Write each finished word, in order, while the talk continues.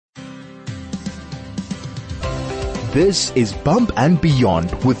This is Bump and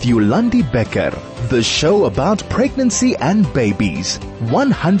Beyond with Yolandi Becker, the show about pregnancy and babies.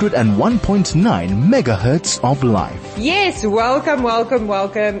 101.9 megahertz of life. Yes, welcome.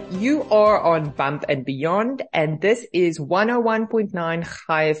 You are on Bump and Beyond, and this is 101.9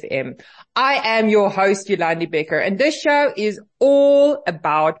 Chai FM. I am your host, Yolandi Becker, and this show is all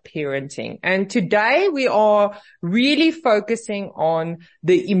about parenting. And today we are really focusing on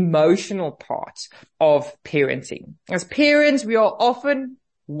the emotional part of parenting. As parents, we are often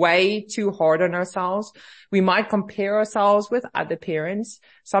way too hard on ourselves. We might compare ourselves with other parents,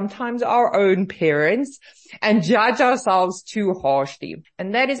 sometimes our own parents, and judge ourselves too harshly.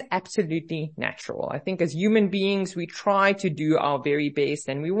 And that is absolutely natural. I think as human beings, we try to do our very best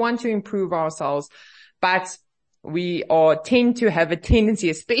and we want to improve ourselves, but we tend to have a tendency,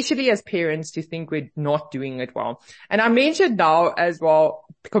 especially as parents, to think we're not doing it well. And I mentioned now as well,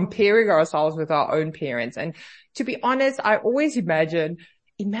 comparing ourselves with our own parents. And to be honest, I always imagine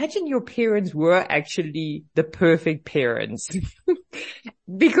your parents were actually the perfect parents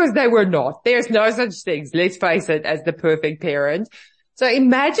because they were not. There's no such things, let's face it, as the perfect parent. So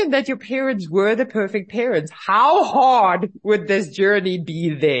imagine that your parents were the perfect parents. How hard would this journey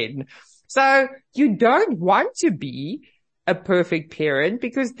be then? So you don't want to be a perfect parent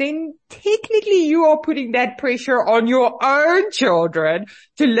because then technically you are putting that pressure on your own children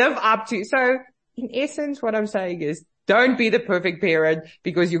to live up to. So in essence, what I'm saying is, don't be the perfect parent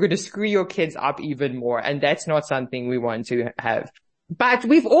because you're going to screw your kids up even more. And that's not something we want to have. But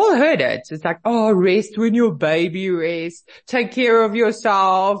we've all heard it. It's like, oh, rest when your baby rests. Take care of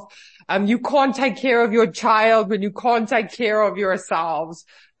yourself. You can't take care of your child when you can't take care of yourselves.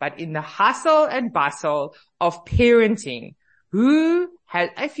 But in the hustle and bustle of parenting,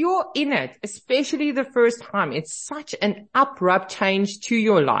 if you're in it, especially the first time, it's such an abrupt change to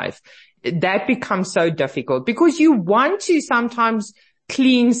your life. That becomes so difficult because you want to sometimes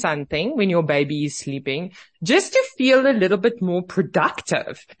clean something when your baby is sleeping just to feel a little bit more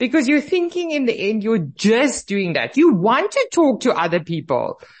productive because you're thinking in the end you're just doing that. You want to talk to other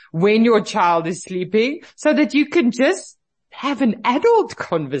people when your child is sleeping so that you can just have an adult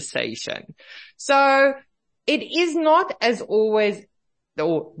conversation. So it is not as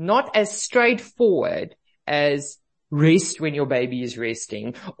straightforward as rest when your baby is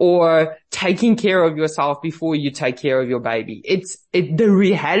resting or taking care of yourself before you take care of your baby. The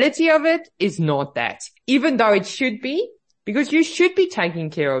reality of it is not that, even though it should be, because you should be taking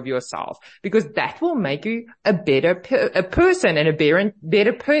care of yourself because that will make you a better person and a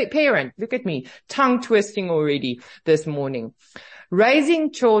better parent. Look at me, tongue twisting already this morning.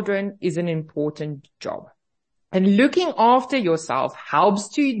 Raising children is an important job, and looking after yourself helps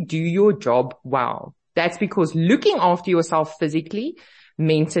to do your job well. That's because looking after yourself physically,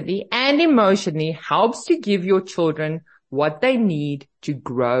 mentally, and emotionally helps to give your children what they need to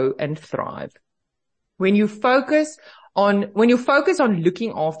grow and thrive. When you focus on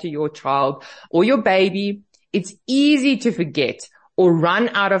looking after your child or your baby, it's easy to forget or run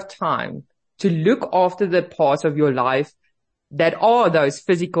out of time to look after the parts of your life that are those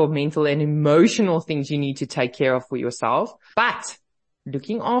physical, mental, and emotional things you need to take care of for yourself. But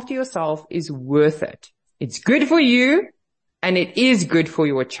looking after yourself is worth it. It's good for you and it is good for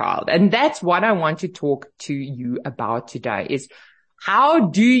your child. And that's what I want to talk to you about today is how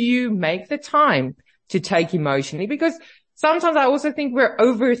do you make the time to take emotionally? Because sometimes I also think we're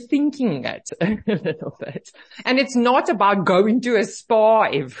overthinking it a little bit. And it's not about going to a spa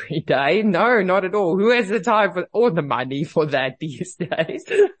every day. No, not at all. Who has the time or the money for that these days?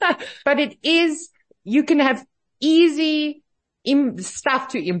 But it is, you can have easy stuff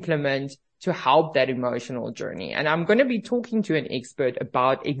to implement to help that emotional journey. And I'm going to be talking to an expert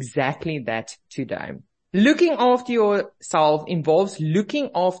about exactly that today. Looking after yourself involves looking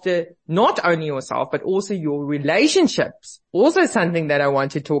after not only yourself, but also your relationships. Also something that I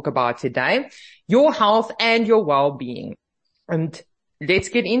want to talk about today, your health and your well-being. And let's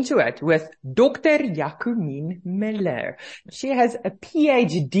get into it with Dr. Jacomien Muller. She has a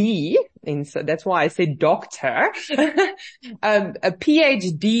PhD so that's why I said doctor, a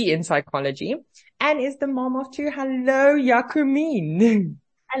PhD in psychology and is the mom of two. Hello, Jacomien.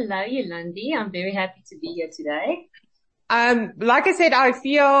 Hello, Yolandi. I'm very happy to be here today. Like I said, I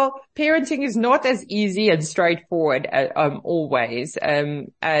feel parenting is not as easy and straightforward, always,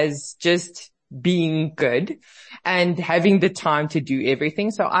 as just being good and having the time to do everything.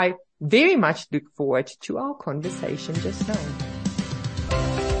 So I very much look forward to our conversation just now.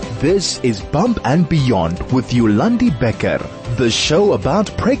 This is Bump and Beyond with Yolandi Becker, the show about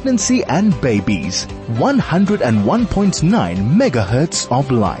pregnancy and babies. 101.9 megahertz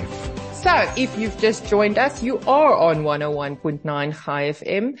of life. So So if you've just joined us, you are on 101.9 Chai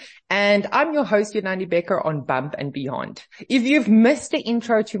FM, and I'm your host, Yolandi Becker, on Bump and Beyond. If you've missed the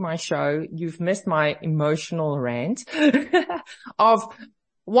intro to my show, you've missed my emotional rant of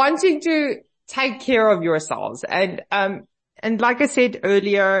wanting to take care of yourselves. And like I said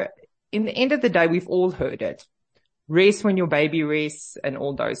earlier, in the end of the day, we've all heard it. Rest when your baby rests and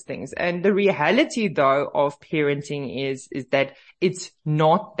all those things. And the reality though of parenting is that it's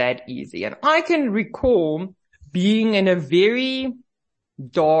not that easy. And I can recall being in a very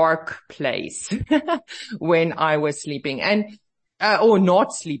dark place when I was sleeping or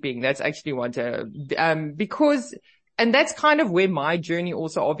not sleeping. That's actually and that's kind of where my journey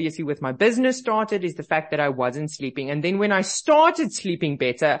also obviously with my business started, is the fact that I wasn't sleeping. And then when I started sleeping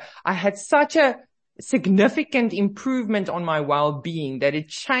better, I had such a significant improvement on my well-being that it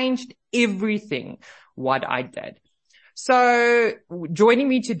changed everything what I did. So joining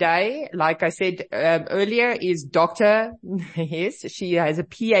me today, like I said earlier, is Dr. Yes, she has a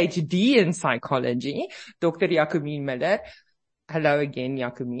PhD in psychology, Dr. Jacomien Muller. Hello again,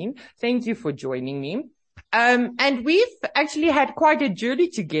 Jacomien. Thank you for joining me. And we've actually had quite a journey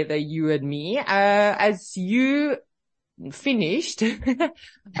together, you and me, as you finished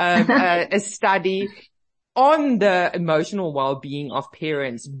a study on the emotional well-being of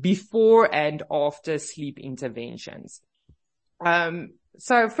parents before and after sleep interventions.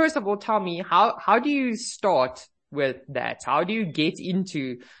 So first of all, tell me, how do you start with that? How do you get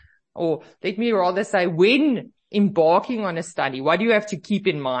into, or let me rather say, when embarking on a study, what do you have to keep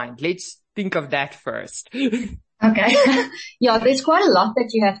in mind? Let's think of that first. Okay. Yeah, there's quite a lot that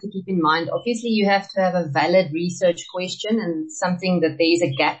you have to keep in mind. Obviously, you have to have a valid research question and something that there is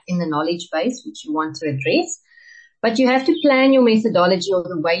a gap in the knowledge base which you want to address. But you have to plan your methodology or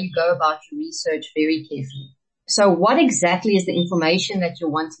the way you go about your research very carefully. So what exactly is the information that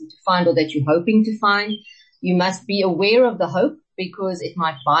you're wanting to find or that you're hoping to find? You must be aware of the hope because it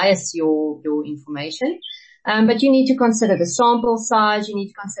might bias your information. But you need to consider the sample size, you need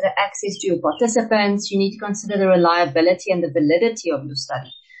to consider access to your participants, you need to consider the reliability and the validity of your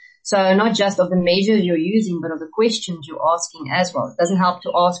study. So not just of the measures you're using, but of the questions you're asking as well. It doesn't help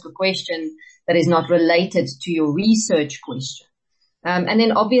to ask a question that is not related to your research question. And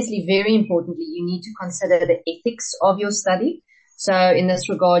then obviously, very importantly, you need to consider the ethics of your study. So in this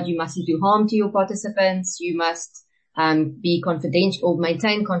regard, you mustn't do harm to your participants, you must be confidential or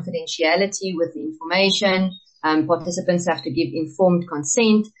maintain confidentiality with the information. Participants have to give informed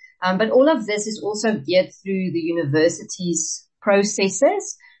consent. But all of this is also geared through the university's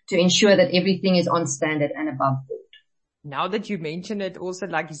processes to ensure that everything is on standard and above board. Now that you mention it, also,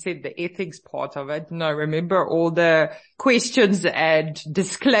 like you said, the ethics part of it. No, remember all the questions and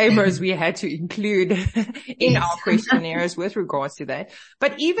disclaimers we had to include in our questionnaires with regards to that.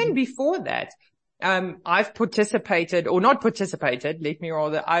 But even before that, I've participated, or not participated,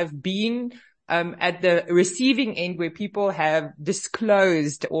 I've been at the receiving end where people have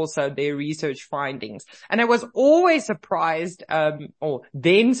disclosed also their research findings. And I was always surprised, or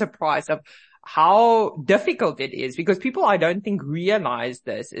then surprised of how difficult it is, because people, I don't think, realize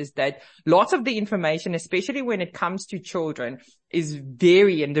this, is that lots of the information, especially when it comes to children, and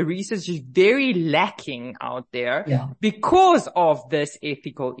the research is very lacking out there because of this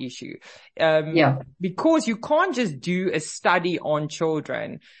ethical issue. Because you can't just do a study on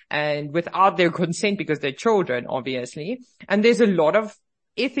children and without their consent, because they're children, obviously. And there's a lot of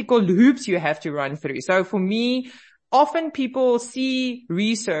ethical loops you have to run through. So for me, often people see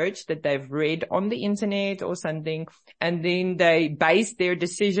research that they've read on the internet or something, and then they base their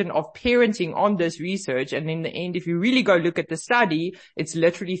decision of parenting on this research. And in the end, if you really go look at the study, it's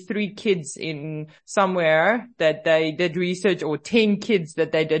literally 3 kids in somewhere that they did research, or 10 kids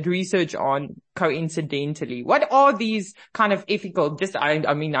that they did research on coincidentally. What are these kind of ethical,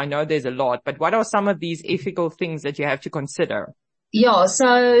 I know there's a lot, but what are some of these ethical things that you have to consider? Yeah,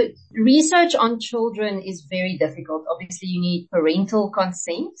 so research on children is very difficult. Obviously, you need parental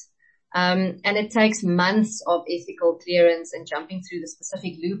consent, and it takes months of ethical clearance and jumping through the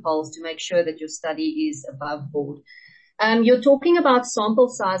specific loopholes to make sure that your study is above board. You're talking about sample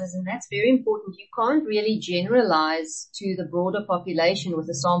sizes, and that's very important. You can't really generalize to the broader population with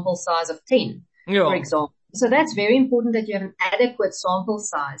a sample size of 10, for example. So that's very important that you have an adequate sample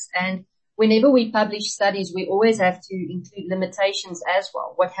size. And whenever we publish studies, we always have to include limitations as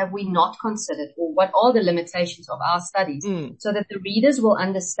well. What have we not considered, or what are the limitations of our studies, so that the readers will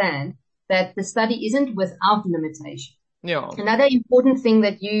understand that the study isn't without limitation. Yeah. Another important thing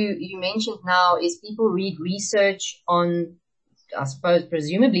that you mentioned now is people read research on, I suppose,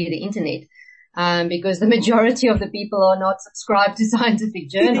 presumably the internet, because the majority of the people are not subscribed to scientific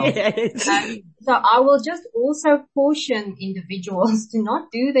journals. Yes. So I will just also caution individuals to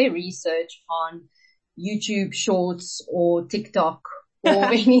not do their research on YouTube Shorts or TikTok or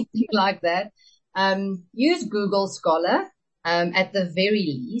anything like that. Use Google Scholar, at the very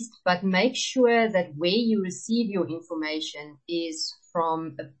least, but make sure that where you receive your information is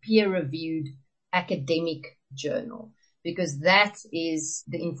from a peer-reviewed academic journal, because that is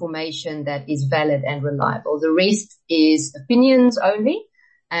the information that is valid and reliable. The rest is opinions only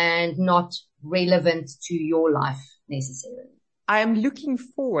and not relevant to your life necessarily. I am looking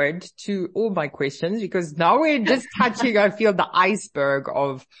forward to all my questions, because now we're just touching, I feel, the iceberg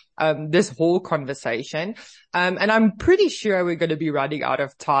of this whole conversation. And I'm pretty sure we're going to be running out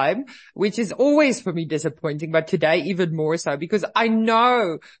of time, which is always for me disappointing, but today even more so, because I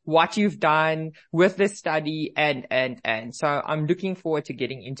know what you've done with this study and. So I'm looking forward to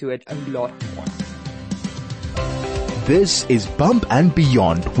getting into it a lot more. This is Bump and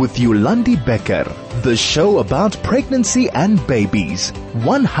Beyond with Yolandi Becker, the show about pregnancy and babies.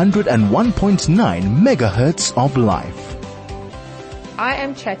 101.9 megahertz of life. I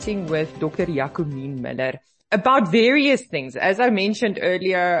am chatting with Dr. Jacomien Muller about various things. As I mentioned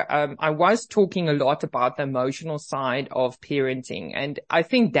earlier, I was talking a lot about the emotional side of parenting. And I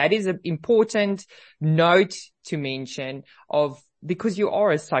think that is an important note to mention because you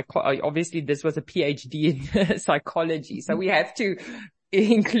are obviously this was a PhD in psychology. So we have to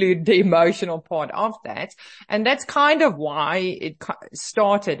include the emotional part of that. And that's kind of why it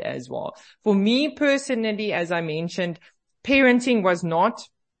started as well. For me personally, as I mentioned, parenting was not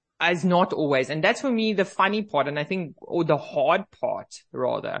always. And that's for me the funny part. And I think, or the hard part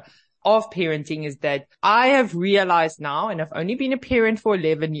rather, of parenting is that I have realized now, and I've only been a parent for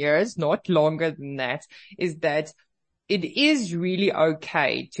 11 years, not longer than that, is that it is really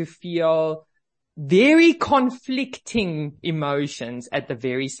okay to feel very conflicting emotions at the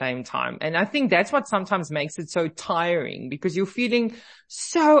very same time. And I think that's what sometimes makes it so tiring, because you're feeling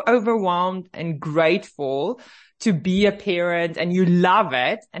so overwhelmed and grateful to be a parent and you love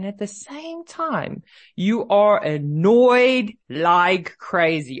it. And at the same time, you are annoyed like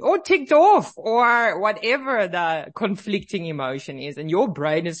crazy or ticked off or whatever the conflicting emotion is. And your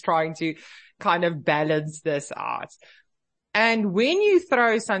brain is trying to kind of balance this out. And when you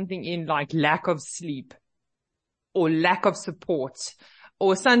throw something in like lack of sleep or lack of support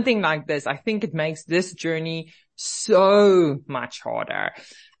or something like this, I think it makes this journey so much harder.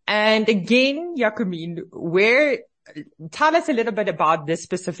 And again, Jacomien, tell us a little bit about this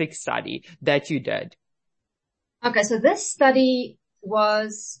specific study that you did. Okay, so this study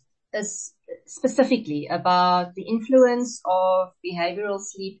was specifically about the influence of behavioral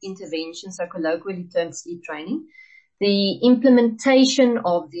sleep intervention, so colloquially termed sleep training. The implementation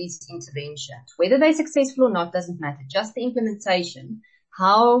of these interventions, whether they're successful or not, doesn't matter. Just the implementation.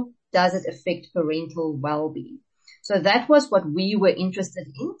 How does it affect parental well-being? So that was what we were interested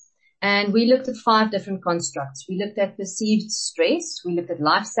in. And we looked at 5 different constructs. We looked at perceived stress. We looked at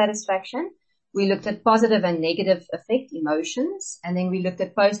life satisfaction. We looked at positive and negative affect emotions. And then we looked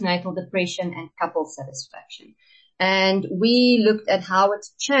at postnatal depression and couple satisfaction. And we looked at how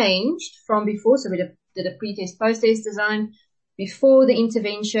it's changed from before. So we did a pre-test, post-test design. Before the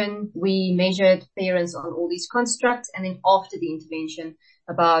intervention, we measured parents on all these constructs. And then after the intervention,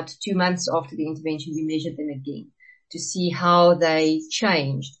 about 2 months after the intervention, we measured them again to see how they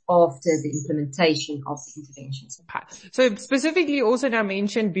changed after the implementation of the interventions. So specifically also now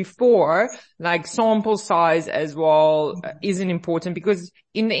mentioned before, like sample size as well isn't important, because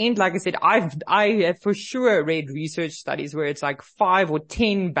in the end, like I said, I have for sure read research studies where it's like 5 or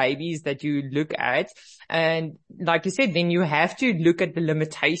 10 babies that you look at. And like you said, then you have to look at the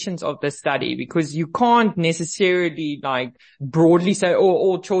limitations of the study, because you can't necessarily like broadly say, oh,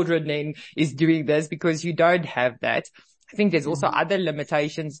 all children then is doing this, because you don't have that. I think there's also other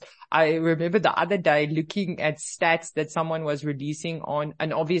limitations. I remember the other day looking at stats that someone was releasing on,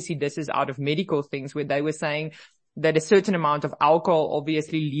 and obviously this is out of medical things, where they were saying that a certain amount of alcohol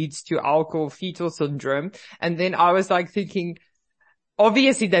obviously leads to alcohol fetal syndrome. And then I was like thinking,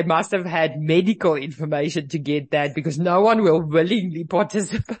 obviously they must have had medical information to get that, because no one will willingly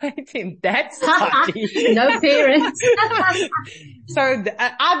participate in that study. No parents. So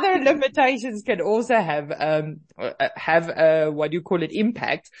the other limitations can also have what you call it,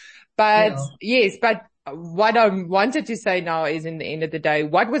 impact. But yes, but what I wanted to say now is, in the end of the day,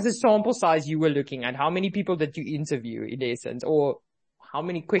 what was the sample size you were looking at? How many people did you interview in essence, or how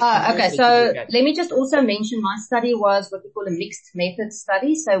many questions? Okay, so let me just also mention my study was what we call a mixed method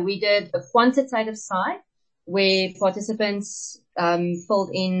study. So we did a quantitative side where participants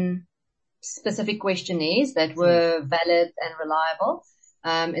filled in specific questionnaires that were valid and reliable.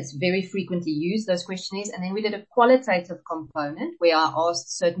 It's very frequently used, those questionnaires. And then we did a qualitative component where I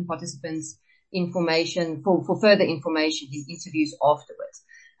asked certain participants information for further information in interviews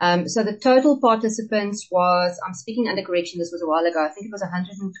afterwards. So the total participants was, I'm speaking under correction, this was a while ago, I think it was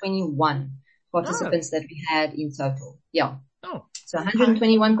 121 participants that we had in total. Yeah. Oh. So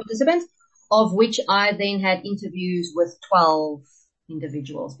 121 participants, of which I then had interviews with 12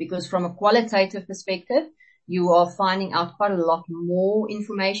 individuals, because from a qualitative perspective, you are finding out quite a lot more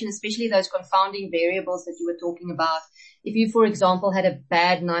information, especially those confounding variables that you were talking about. If you, for example, had a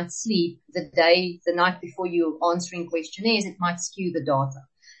bad night's sleep the night before you were answering questionnaires, it might skew the data.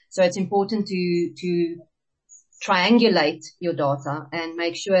 So it's important to triangulate your data and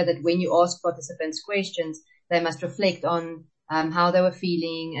make sure that when you ask participants questions, they must reflect on how they were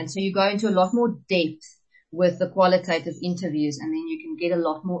feeling. And so you go into a lot more depth with the qualitative interviews, and then you can get a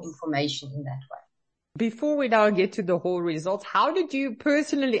lot more information in that way. Before we now get to the whole results, how did you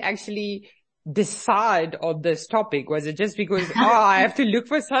personally actually decide on this topic? Was it just because, I have to look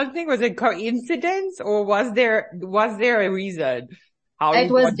for something? Was it coincidence, or was there a reason? There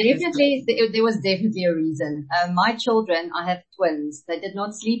was definitely a reason. My children, I have twins, they did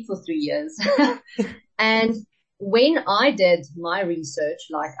not sleep for 3 years. And when I did my research,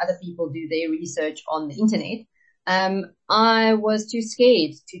 like other people do their research on the internet, I was too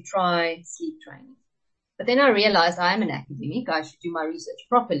scared to try sleep training. But then I realized I am an academic. I should do my research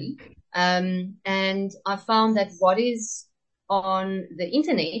properly. And I found that what is on the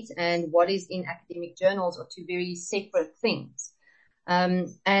internet and what is in academic journals are two very separate things.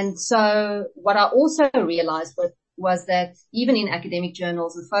 And so what I also realized was that even in academic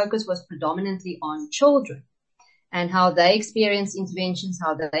journals, the focus was predominantly on children and how they experienced interventions,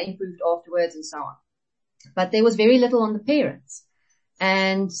 how they improved afterwards, and so on. But there was very little on the parents.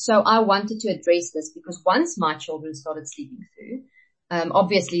 And so I wanted to address this, because once my children started sleeping through,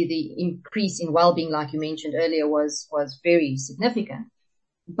 obviously the increase in well-being, like you mentioned earlier, was very significant.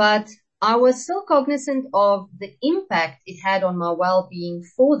 But I was still cognizant of the impact it had on my well-being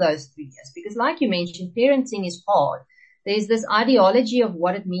for those 3 years, because like you mentioned, parenting is hard. There's this ideology of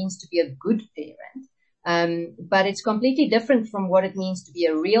what it means to be a good parent, but it's completely different from what it means to be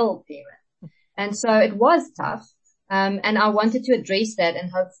a real parent. And so it was tough. And I wanted to address that and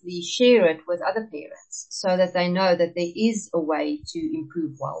hopefully share it with other parents so that they know that there is a way to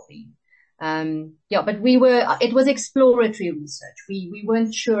improve well-being. But it was exploratory research. We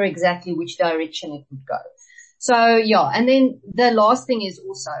weren't sure exactly which direction it would go. So yeah, and then the last thing is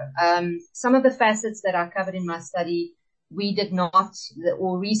also, some of the facets that I covered in my study, we did not,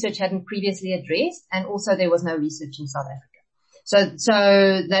 or research hadn't previously addressed, and also there was no research in South Africa. So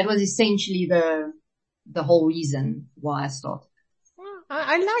that was essentially the whole reason why I started.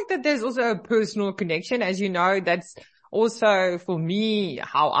 I like that there's also a personal connection. As you know, that's also for me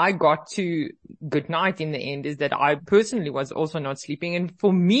how I got to good night in the end, is that I personally was also not sleeping. And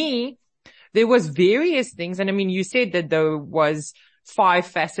for me, there was various things. And I mean, you said that there was 5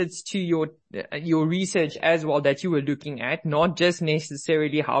 facets to your research as well that you were looking at, not just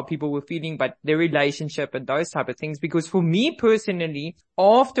necessarily how people were feeling, but their relationship and those type of things. Because for me personally,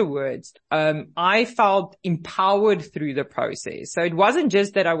 afterwards, I felt empowered through the process. So it wasn't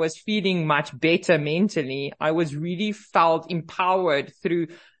just that I was feeling much better mentally. I was really felt empowered through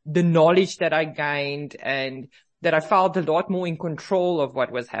the knowledge that I gained, and that I felt a lot more in control of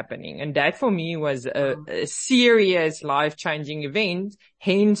what was happening. And that for me was a serious life-changing event,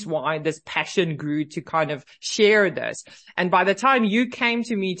 hence why this passion grew to kind of share this. And by the time you came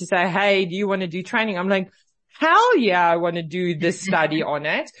to me to say, hey, do you want to do training? I'm like, hell yeah, I want to do this study on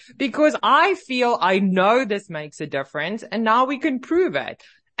it, because I feel I know this makes a difference, and now we can prove it.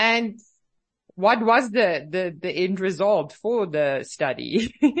 And what was the end result for the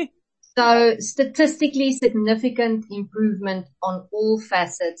study? So statistically significant improvement on all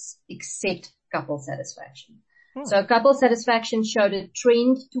facets except couple satisfaction. So couple satisfaction showed a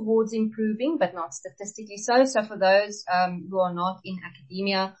trend towards improving, but not statistically so. So for those who are not in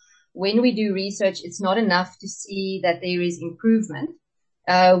academia, when we do research, it's not enough to see that there is improvement.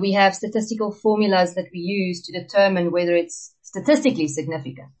 We have statistical formulas that we use to determine whether it's statistically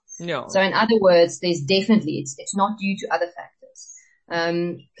significant. No. So in other words, there's definitely, it's not due to other factors.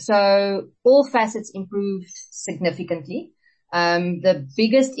 So all facets improved significantly. The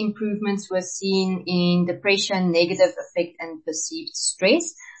biggest improvements were seen in depression, negative affect, and perceived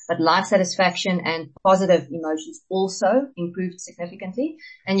stress, but life satisfaction and positive emotions also improved significantly.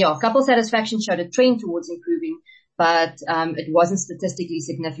 And yeah, couple satisfaction showed a trend towards improving, but it wasn't statistically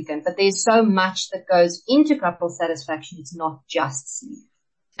significant. But there's so much that goes into couple satisfaction. It's not just sleep.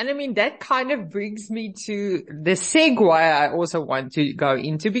 And I mean, that kind of brings me to the segue I also want to go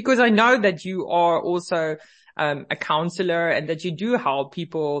into, because I know that you are also a counselor and that you do help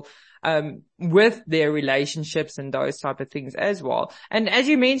people with their relationships and those type of things as well. And as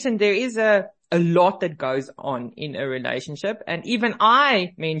you mentioned, there is a lot that goes on in a relationship. And even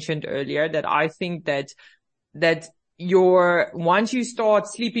I mentioned earlier that I think that once you start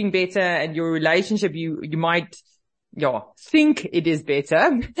sleeping better and your relationship, you might, think it is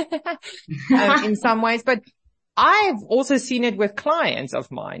better in some ways. But I've also seen it with clients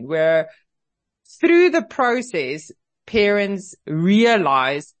of mine where through the process, parents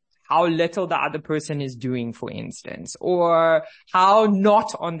realize how little the other person is doing, for instance, or how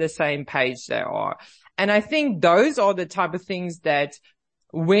not on the same page they are. And I think those are the type of things that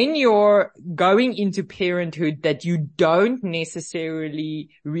when you're going into parenthood that you don't necessarily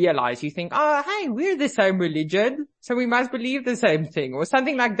realize. You think, oh, hey, we're the same religion, so we must believe the same thing, or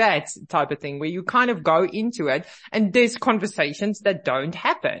something like that type of thing, where you kind of go into it and there's conversations that don't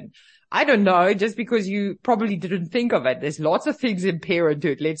happen. I don't know, just because you probably didn't think of it. There's lots of things in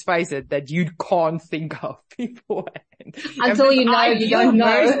parenthood, let's face it, that you can't think of beforehand. Until you know, you don't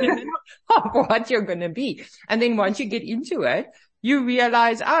know of what you're going to be. And then once you get into it, you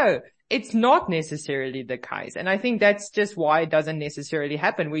realize, oh, it's not necessarily the case. And I think that's just why it doesn't necessarily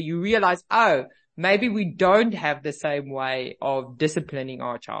happen, where you realize, oh, maybe we don't have the same way of disciplining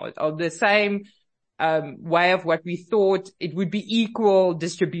our child, or the same way of what we thought it would be equal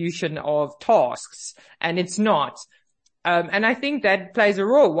distribution of tasks, and it's not. And I think that plays a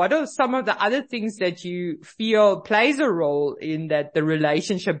role. What are some of the other things that you feel plays a role in that the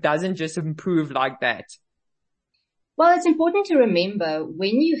relationship doesn't just improve like that? Well, it's important to remember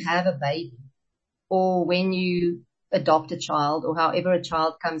when you have a baby or when you adopt a child or however a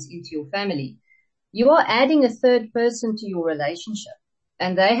child comes into your family, you are adding a third person to your relationship,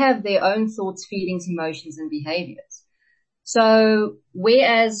 and they have their own thoughts, feelings, emotions, and behaviors. So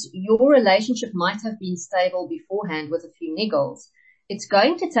whereas your relationship might have been stable beforehand with a few niggles, it's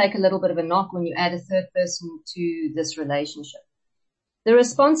going to take a little bit of a knock when you add a third person to this relationship. The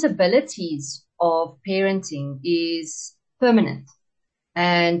responsibilities of parenting is permanent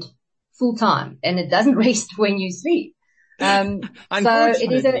and full-time, and it doesn't rest when you sleep. Unfortunately,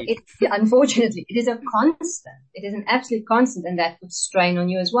 it is a constant. It is an absolute constant, and that puts strain on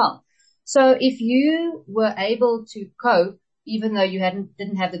you as well. So if you were able to cope, even though you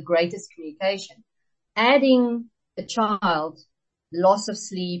didn't have the greatest communication, adding a child, loss of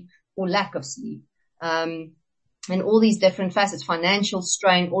sleep or lack of sleep, and all these different facets, financial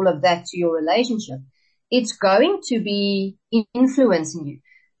strain, all of that to your relationship, it's going to be influencing you.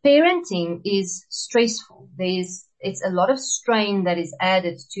 Parenting is stressful. It's a lot of strain that is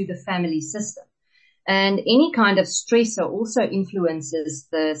added to the family system. And any kind of stressor also influences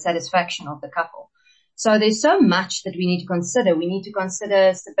the satisfaction of the couple. So there's so much that we need to consider. We need to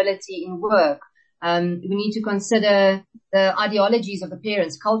consider stability in work. We need to consider the ideologies of the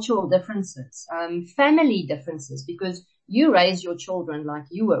parents, cultural differences, family differences, because you raise your children like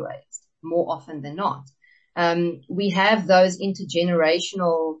you were raised more often than not. We have those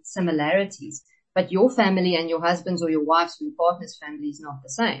intergenerational similarities, but your family and your husband's or your wife's or your partner's family is not the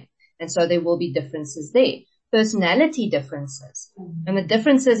same. And so there will be differences there. Personality differences, and the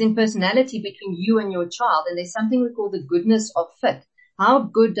differences in personality between you and your child. And there's something we call the goodness of fit. How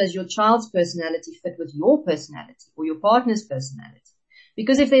good does your child's personality fit with your personality or your partner's personality?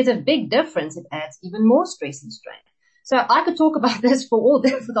 Because if there's a big difference, it adds even more stress and strain. So I could talk about this for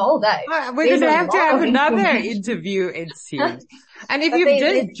the whole day. We're going to have another interview, it seems. And if you've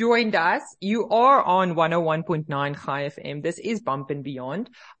just joined us, you are on 101.9 Chai FM. This is Bump and Beyond.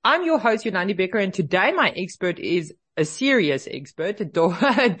 I'm your host, Yolandi Becker, and today my expert is a serious expert,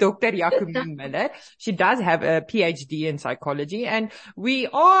 Dr. Jacomien Muller. She does have a PhD in psychology, and we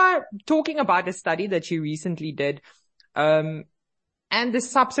are talking about a study that she recently did, and the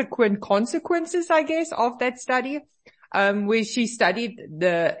subsequent consequences, I guess, of that study, where she studied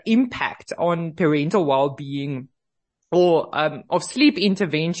the impact on parental well-being or of sleep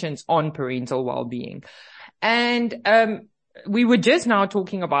interventions on parental well-being. And we were just now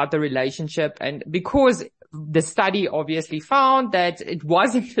talking about the relationship, and because the study obviously found that it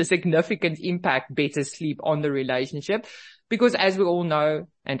wasn't a significant impact, better sleep, on the relationship, because as we all know,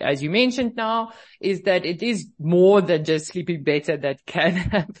 and as you mentioned now, is that it is more than just sleeping better that can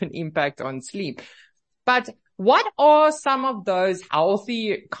have an impact on sleep. But what are some of those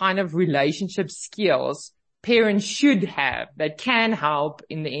healthy kind of relationship skills parents should have that can help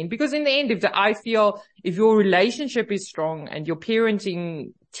in the end? Because in the end, if your relationship is strong and your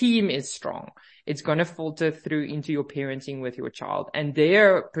parenting team is strong, it's going to filter through into your parenting with your child and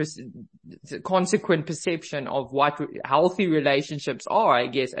their consequent perception of what healthy relationships are, I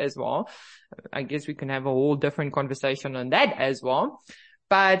guess, as well. I guess we can have a whole different conversation on that as well.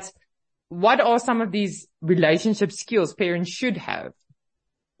 But what are some of these relationship skills parents should have?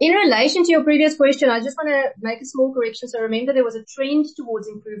 In relation to your previous question, I just want to make a small correction. So remember, there was a trend towards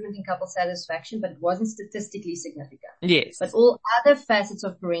improvement in couple satisfaction, but it wasn't statistically significant. Yes. But all other facets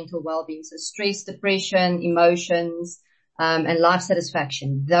of parental well-being, so stress, depression, emotions, and life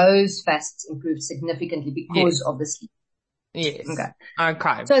satisfaction, those facets improved significantly because of the sleep. Yes.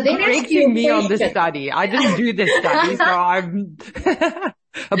 Okay. So then correcting me on the study. I didn't do the study, so I'm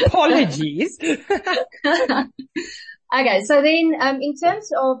apologies. Okay, so then in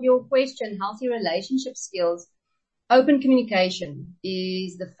terms of your question, healthy relationship skills, open communication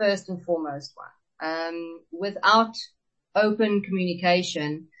is the first and foremost one. Without open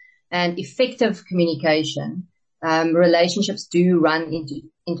communication and effective communication, relationships do run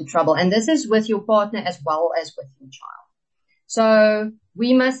into trouble. And this is with your partner as well as with your child. So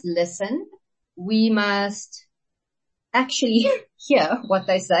we must listen. We must actually hear what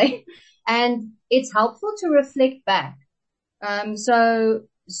they say. And it's helpful to reflect back. So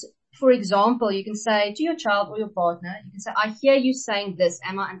for example, you can say to your child or your partner, you can say, I hear you saying this.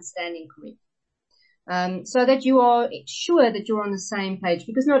 Am I understanding correct? So that you are sure that you're on the same page,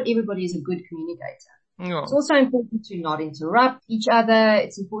 because not everybody is a good communicator. No. It's also important to not interrupt each other.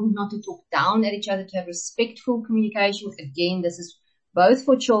 It's important not to talk down at each other, to have respectful communication. Again, this is both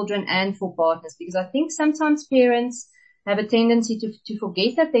for children and for partners, because I think sometimes parents have a tendency to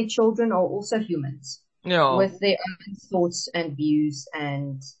forget that their children are also humans. No. With their own thoughts and views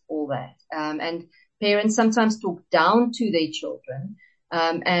and all that. And parents sometimes talk down to their children.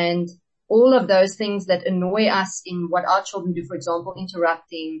 And all of those things that annoy us in what our children do, for example,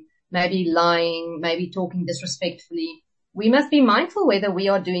 interrupting, maybe lying, maybe talking disrespectfully. We must be mindful whether we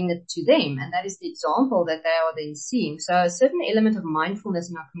are doing it to them. And that is the example that they are then seeing. So a certain element of mindfulness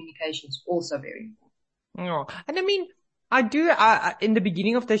in our communication is also very important. Oh, and I mean, in the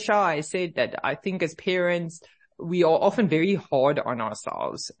beginning of the show, I said that I think as parents, we are often very hard on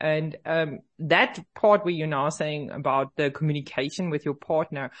ourselves. And, that part where you're now saying about the communication with your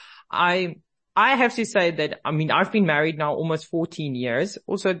partner, I have to say that, I mean, I've been married now almost 14 years.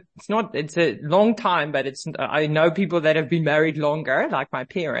 Also, it's a long time, but I know people that have been married longer, like my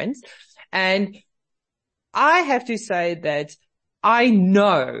parents. And I have to say that I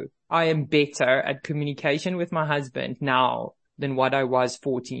know I am better at communication with my husband now than what I was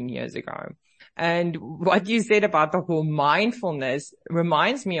 14 years ago. And what you said about the whole mindfulness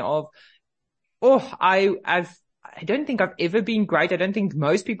reminds me of, I don't think I've ever been great. I don't think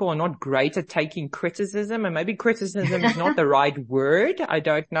most people are not great at taking criticism, and maybe criticism is not the right word. I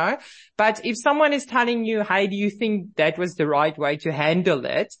don't know. But if someone is telling you, hey, do you think that was the right way to handle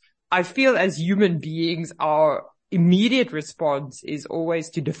it? I feel as human beings, our immediate response is always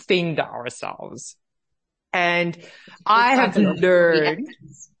to defend ourselves. And I have learned,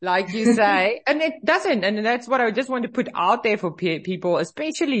 like you say, and it doesn't, and that's what I just want to put out there for people,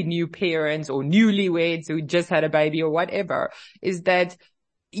 especially new parents or newlyweds who just had a baby or whatever, is that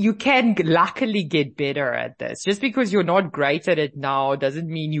you can luckily get better at this. Just because you're not great at it now doesn't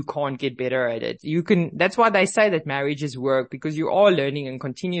mean you can't get better at it. That's why they say that marriage is work, because you are learning and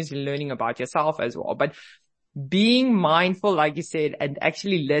continuously learning about yourself as well. But being mindful, like you said, and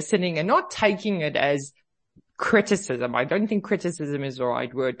actually listening and not taking it as criticism. I don't think criticism is the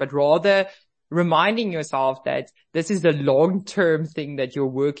right word, but rather reminding yourself that this is the long-term thing that you're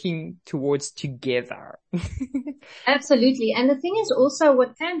working towards together. Absolutely. And the thing is also,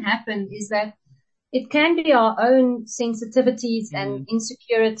 what can happen is that it can be our own sensitivities and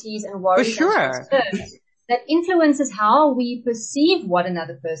insecurities and worries For sure. and concerns that influences how we perceive what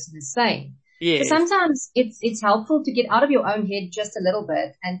another person is saying. Yes. So sometimes it's helpful to get out of your own head just a little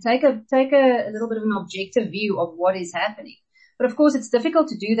bit and take a little bit of an objective view of what is happening. But of course, it's difficult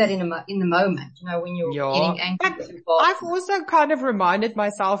to do that in the moment, when you're getting angry with your partner. I've also kind of reminded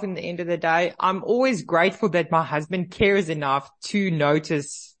myself in the end of the day, I'm always grateful that my husband cares enough to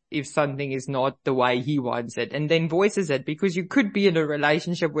notice if something is not the way he wants it and then voices it, because you could be in a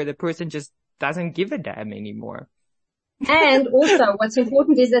relationship where the person just doesn't give a damn anymore. And also what's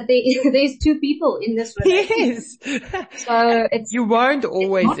important is that there's two people in this relationship. Yes. So you won't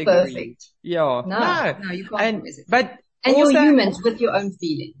always not agree. Perfect. Yeah. No, you can't always agree. But and also, you're humans with your own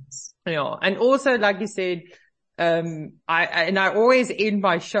feelings. Yeah. And also, like you said, I always end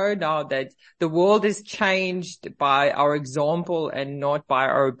my show now that the world is changed by our example and not by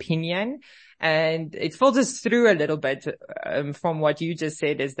our opinion. And it filters through a little bit, from what you just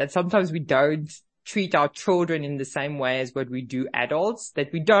said, is that sometimes we don't treat our children in the same way as what we do adults,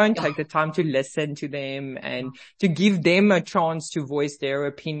 that we don't take the time to listen to them and to give them a chance to voice their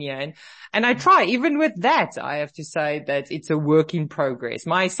opinion. And I try, even with that, I have to say that it's a work in progress.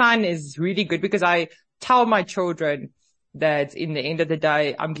 My son is really good because I tell my children that in the end of the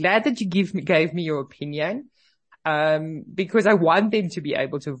day, I'm glad that you gave me your opinion. Because I want them to be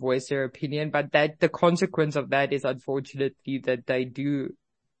able to voice their opinion, but that the consequence of that is unfortunately that they do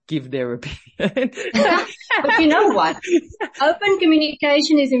give their opinion. But you know what? Open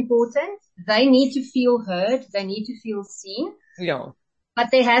communication is important. They need to feel heard. They need to feel seen. Yeah.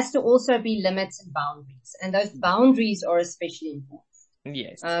 But there has to also be limits and boundaries. And those boundaries are especially important.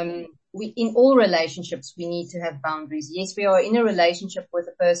 Yes. In all relationships, we need to have boundaries. Yes, we are in a relationship with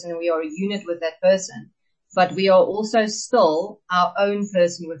a person. We are a unit with that person, but we are also still our own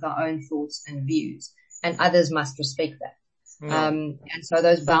person with our own thoughts and views, and others must respect that. Yeah. And so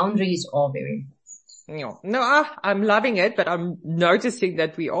those boundaries are very important. Yeah. No, I'm loving it, but I'm noticing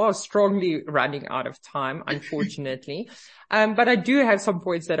that we are strongly running out of time, unfortunately. But I do have some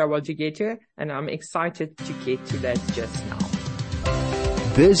points that I want to get to, and I'm excited to get to that just now.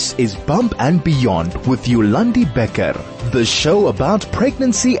 This is Bump and Beyond with Yolandi Becker, the show about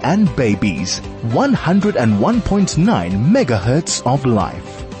pregnancy and babies. 101.9 megahertz of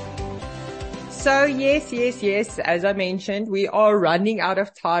life. So yes. As I mentioned, we are running out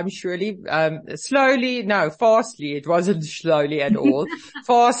of time, surely, fastly. It wasn't slowly at all.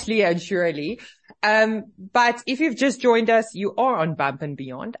 Fastly and surely. But if you've just joined us, you are on Bump and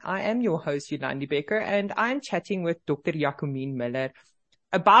Beyond. I am your host, Yolandi Becker, and I'm chatting with Dr. Jacomien Muller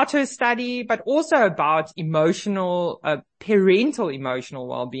about her study, but also about parental emotional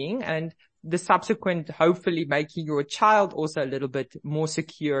well-being, and the subsequent, hopefully making your child also a little bit more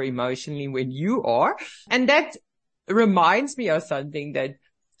secure emotionally when you are. And that reminds me of something that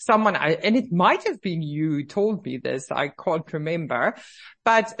and it might have been you who told me this, I can't remember,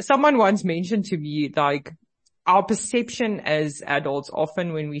 but someone once mentioned to me, like, our perception as adults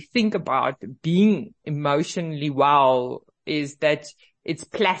often when we think about being emotionally well is that it's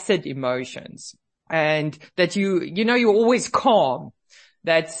placid emotions, and that you're always calm.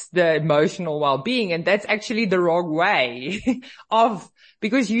 That's the emotional well-being. And that's actually the wrong way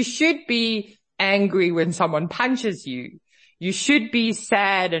because you should be angry when someone punches you. You should be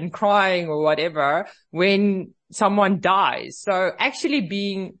sad and crying or whatever when someone dies. So actually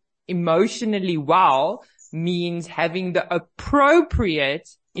being emotionally well means having the appropriate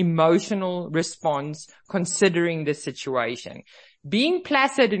emotional response considering the situation. Being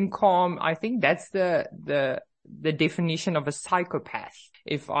placid and calm, I think that's the definition of a psychopath,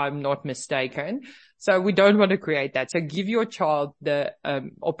 if I'm not mistaken. So we don't want to create that. So give your child the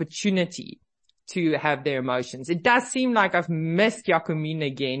opportunity to have their emotions. It does seem like I've missed Jacomien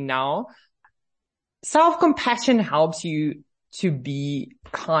again now. Self-compassion helps you to be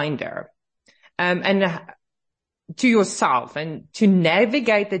kinder, and to yourself, and to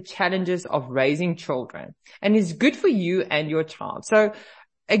navigate the challenges of raising children, and is good for you and your child. So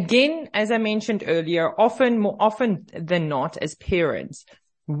again, as I mentioned earlier, more often than not, as parents,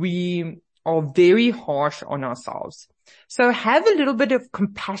 we are very harsh on ourselves. So have a little bit of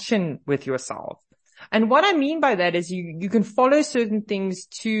compassion with yourself. And what I mean by that is you can follow certain things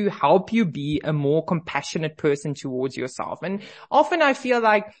to help you be a more compassionate person towards yourself. And often I feel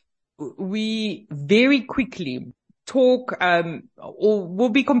like we very quickly talk, or will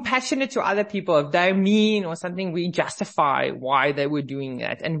be compassionate to other people. If they're mean or something, we justify why they were doing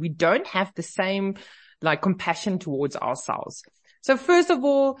that. And we don't have the same, compassion towards ourselves. So first of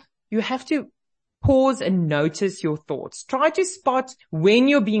all, you have to pause and notice your thoughts. Try to spot when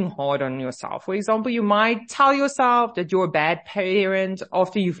you're being hard on yourself. For example, you might tell yourself that you're a bad parent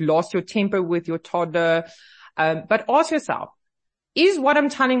after you've lost your temper with your toddler. But ask yourself, is what I'm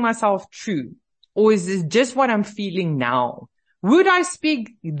telling myself true? Or is this just what I'm feeling now? Would I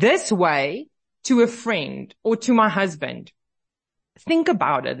speak this way to a friend or to my husband? Think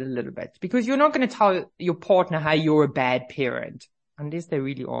about it a little bit, because you're not going to tell your partner how you're a bad parent, unless they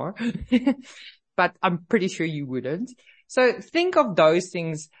really are. But I'm pretty sure you wouldn't. So think of those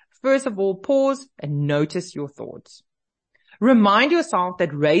things. First of all, pause and notice your thoughts. Remind yourself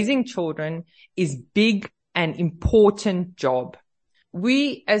that raising children is big and important job.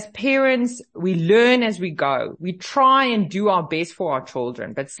 We as parents, we learn as we go. We try and do our best for our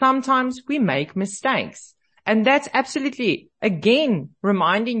children, but sometimes we make mistakes. And that's absolutely, again,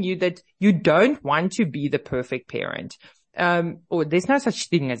 reminding you that you don't want to be the perfect parent. Or there's no such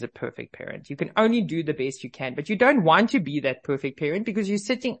thing as a perfect parent. You can only do the best you can, but you don't want to be that perfect parent because you're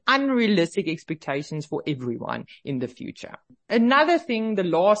setting unrealistic expectations for everyone in the future. Another thing, the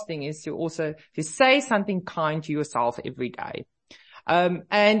last thing is to say something kind to yourself every day.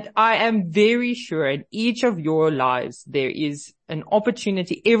 And I am very sure in each of your lives, there is an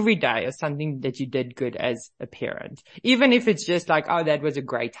opportunity every day of something that you did good as a parent. Even if it's just like, oh, that was a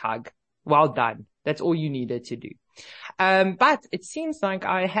great hug. Well done. That's all you needed to do. But it seems like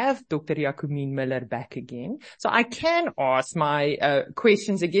I have Dr. Jacomien Muller back again. So I can ask my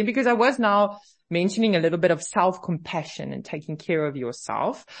questions again because I was now mentioning a little bit of self-compassion and taking care of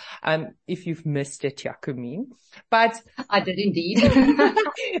yourself. If you've missed it, Jacomien. But I did indeed.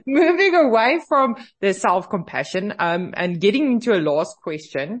 moving away from the self-compassion, and getting into a last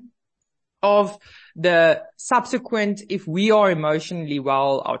question of the subsequent, if we are emotionally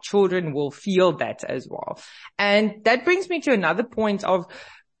well, our children will feel that as well. And that brings me to another point of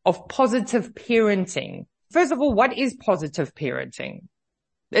positive parenting. First of all, what is positive parenting?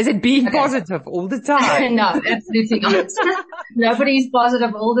 Is it being positive all the time? No, absolutely not. Nobody's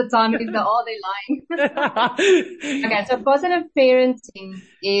positive all the time. If they are, they're lying. Okay, so positive parenting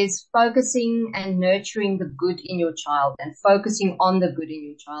is focusing and nurturing the good in your child and focusing on the good in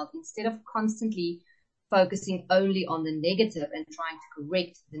your child instead of constantly focusing only on the negative and trying to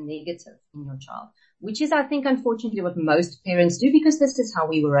correct the negative in your child, which is, I think, unfortunately what most parents do because this is how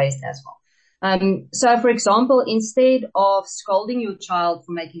we were raised as well. So for example, instead of scolding your child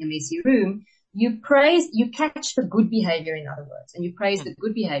for making a messy room, you catch the good behavior, in other words, and you praise the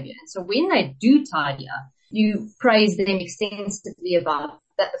good behavior. And so when they do tidy up, you praise them extensively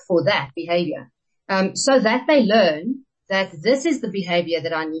for that behavior. So that they learn that this is the behavior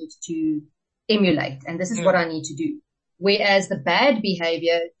that I need to emulate and this is what I need to do. Whereas the bad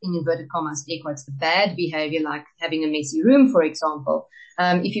behavior, in inverted commas, air quotes, the bad behavior, like having a messy room, for example,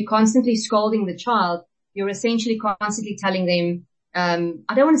 if you're constantly scolding the child, you're essentially constantly telling them,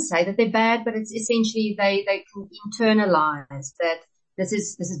 I don't want to say that they're bad, but it's essentially they can internalize that this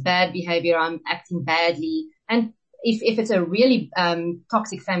is bad behavior, I'm acting badly. And if it's a really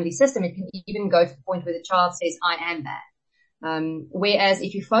toxic family system, it can even go to the point where the child says, I am bad. Whereas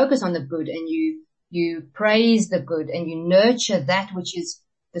if you focus on the good and you praise the good and you nurture that which is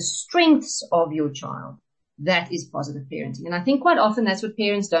the strengths of your child, that is positive parenting. And I think quite often that's what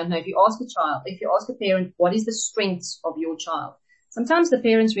parents don't know. If you ask a parent, what is the strengths of your child? Sometimes the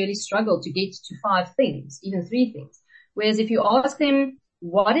parents really struggle to get to 5 things, even 3 things. Whereas if you ask them,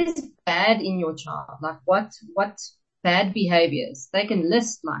 what is bad in your child? Like what bad behaviors? They can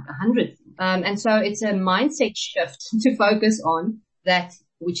list like 100. And so it's a mindset shift to focus on that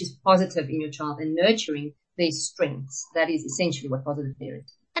which is positive in your child and nurturing their strengths. That is essentially what positive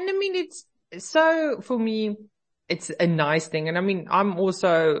parenting. And I mean, for me, it's a nice thing. And I mean, I'm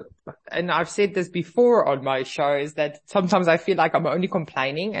also, and I've said this before on my show, is that sometimes I feel like I'm only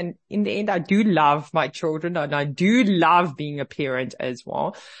complaining. And in the end, I do love my children and I do love being a parent as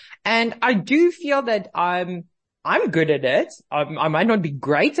well. And I do feel that I'm good at it. I might not be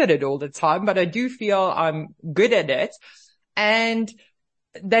great at it all the time, but I do feel I'm good at it. And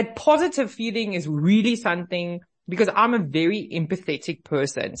that positive feeling is really something, because I'm a very empathetic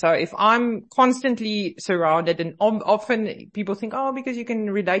person. So if I'm constantly surrounded, and often people think, oh, because you can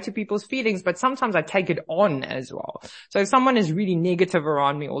relate to people's feelings, but sometimes I take it on as well. So if someone is really negative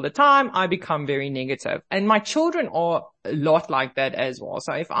around me all the time, I become very negative. And my children are a lot like that as well.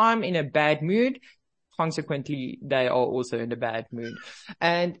 So if I'm in a bad mood, consequently, they are also in a bad mood.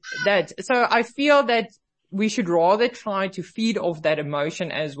 So I feel that we should rather try to feed off that emotion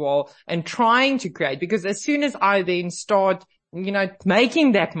as well and trying to create, because as soon as I then start,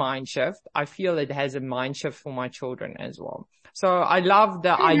 making that mind shift, I feel it has a mind shift for my children as well. So I love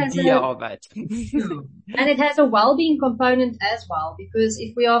the idea of it. And it has a well-being component as well, because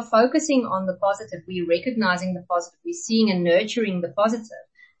if we are focusing on the positive, we're recognizing the positive, we're seeing and nurturing the positive.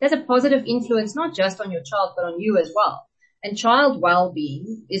 There's a positive influence not just on your child, but on you as well. And child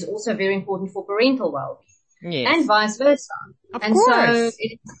well-being is also very important for parental well-being. Yes. And vice versa. Of and course. So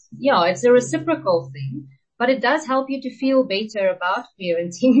it's a reciprocal thing, but it does help you to feel better about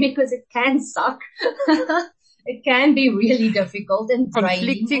parenting because it can suck. It can be really difficult and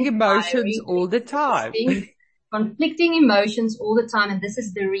conflicting emotions all the time. Conflicting emotions all the time. And this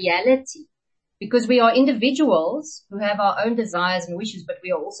is the reality, because we are individuals who have our own desires and wishes, but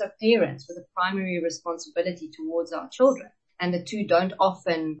we are also parents with a primary responsibility towards our children. And the two don't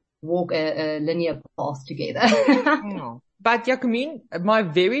often walk a linear path together. But Jacomien, my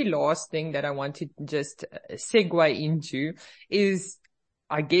very last thing that I want to just segue into is,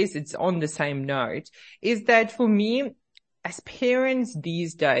 I guess it's on the same note, is that for me, as parents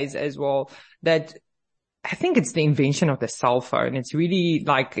these days as well, that I think it's the invention of the cell phone. It's really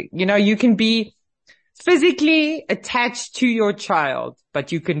like, you can be physically attached to your child,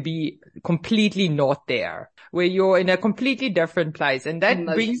 but you can be completely not there, where you're in a completely different place. And that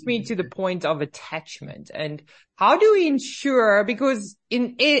brings me to the point of attachment. And how do we ensure, because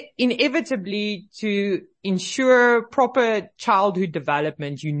inevitably to ensure proper childhood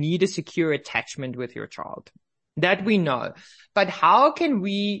development, you need a secure attachment with your child. That we know. But how can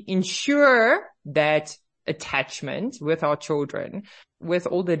we ensure that attachment with our children with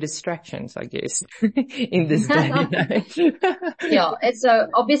all the distractions, I guess, in this day and age? Yeah, it's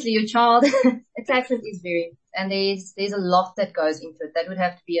obviously your child attachment is very, and there's a lot that goes into it. That would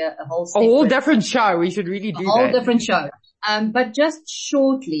have to be a whole different show. We should really do that. A whole different show. But just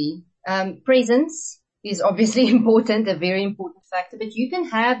shortly, presence is obviously important, a very important factor, but you can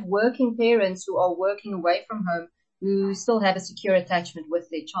have working parents who are working away from home who still have a secure attachment with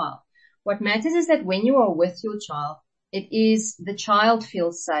their child. What matters is that when you are with your child, it is the child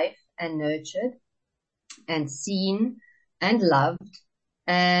feels safe and nurtured and seen and loved,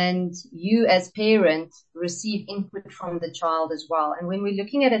 and you as parent receive input from the child as well. And when we're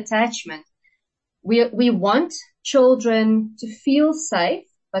looking at attachment, we want children to feel safe,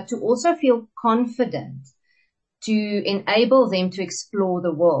 but to also feel confident, to enable them to explore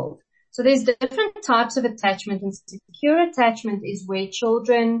the world. So there's different types of attachment, and secure attachment is where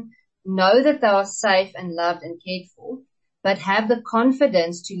children know that they are safe and loved and cared for, but have the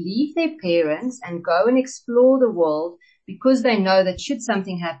confidence to leave their parents and go and explore the world because they know that should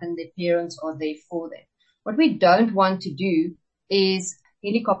something happen, their parents are there for them. What we don't want to do is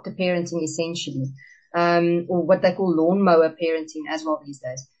helicopter parenting essentially, or what they call lawnmower parenting as well these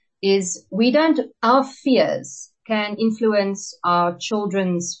days, is our fears can influence our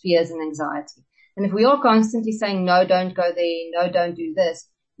children's fears and anxiety. And if we are constantly saying, no, don't go there, no, don't do this,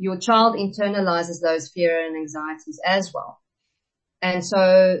 your child internalizes those fear and anxieties as well. And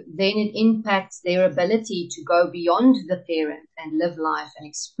so then it impacts their ability to go beyond the parent and live life and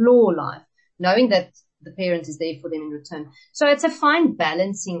explore life, knowing that the parent is there for them in return. So it's a fine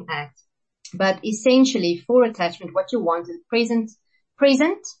balancing act. But essentially for attachment, what you want is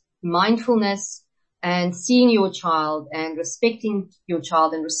present, mindfulness, and seeing your child and respecting your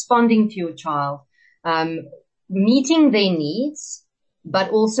child and responding to your child, meeting their needs,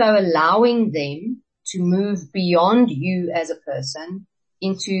 but also allowing them to move beyond you as a person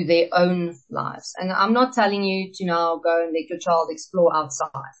into their own lives. And I'm not telling you to now go and let your child explore outside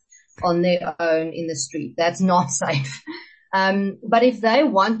on their own in the street. That's not safe. But if they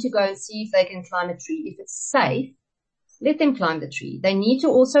want to go and see if they can climb a tree, if it's safe, let them climb the tree. They need to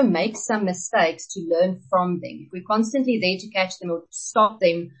also make some mistakes to learn from them. If we're constantly there to catch them or stop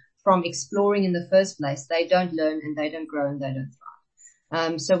them from exploring in the first place, they don't learn and they don't grow and they don't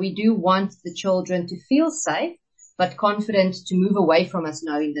thrive. So we do want the children to feel safe, but confident to move away from us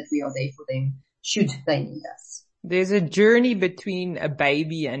knowing that we are there for them should they need us. There's a journey between a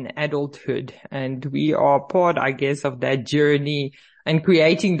baby and adulthood, and we are part, I guess, of that journey and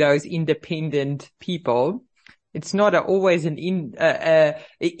creating those independent people. It's not always an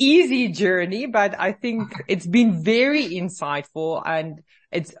easy journey, but I think it's been very insightful, and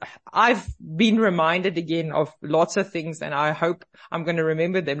I've been reminded again of lots of things, and I hope I'm going to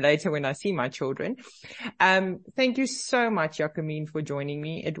remember them later when I see my children. Thank you so much, Jacomien, for joining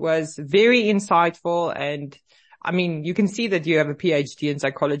me. It was very insightful, and I mean, you can see that you have a PhD in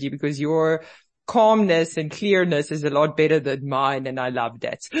psychology because your calmness and clearness is a lot better than mine, and I loved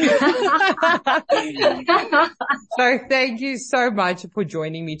it. So thank you so much for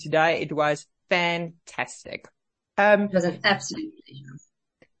joining me today. It was fantastic. It was an absolute pleasure.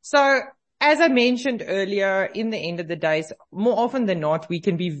 So as I mentioned earlier, in the end of the day, more often than not, we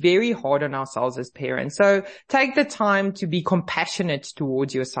can be very hard on ourselves as parents. So take the time to be compassionate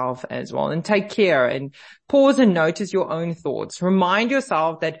towards yourself as well, and take care and pause and notice your own thoughts. Remind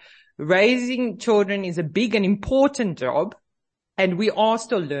yourself that raising children is a big and important job, and we are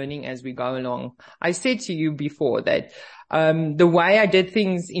still learning as we go along. I said to you before that the way I did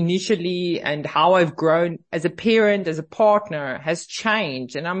things initially and how I've grown as a parent, as a partner, has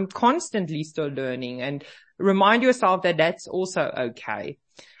changed, and I'm constantly still learning. And remind yourself that that's also okay.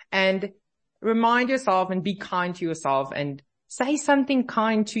 And remind yourself and be kind to yourself and say something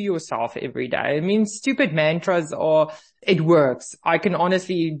kind to yourself every day. I mean, stupid mantras it works. I can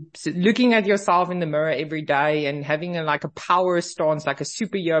honestly, looking at yourself in the mirror every day and having a power stance, like a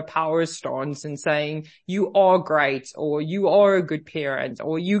superhero power stance, and saying you are great, or you are a good parent,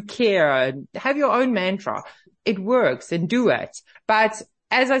 or you care, have your own mantra. It works, and do it. But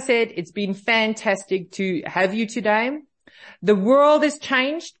as I said, it's been fantastic to have you today. The world is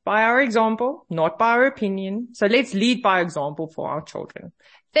changed by our example, not by our opinion. So let's lead by example for our children.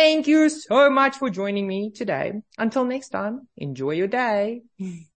 Thank you so much for joining me today. Until next time, enjoy your day.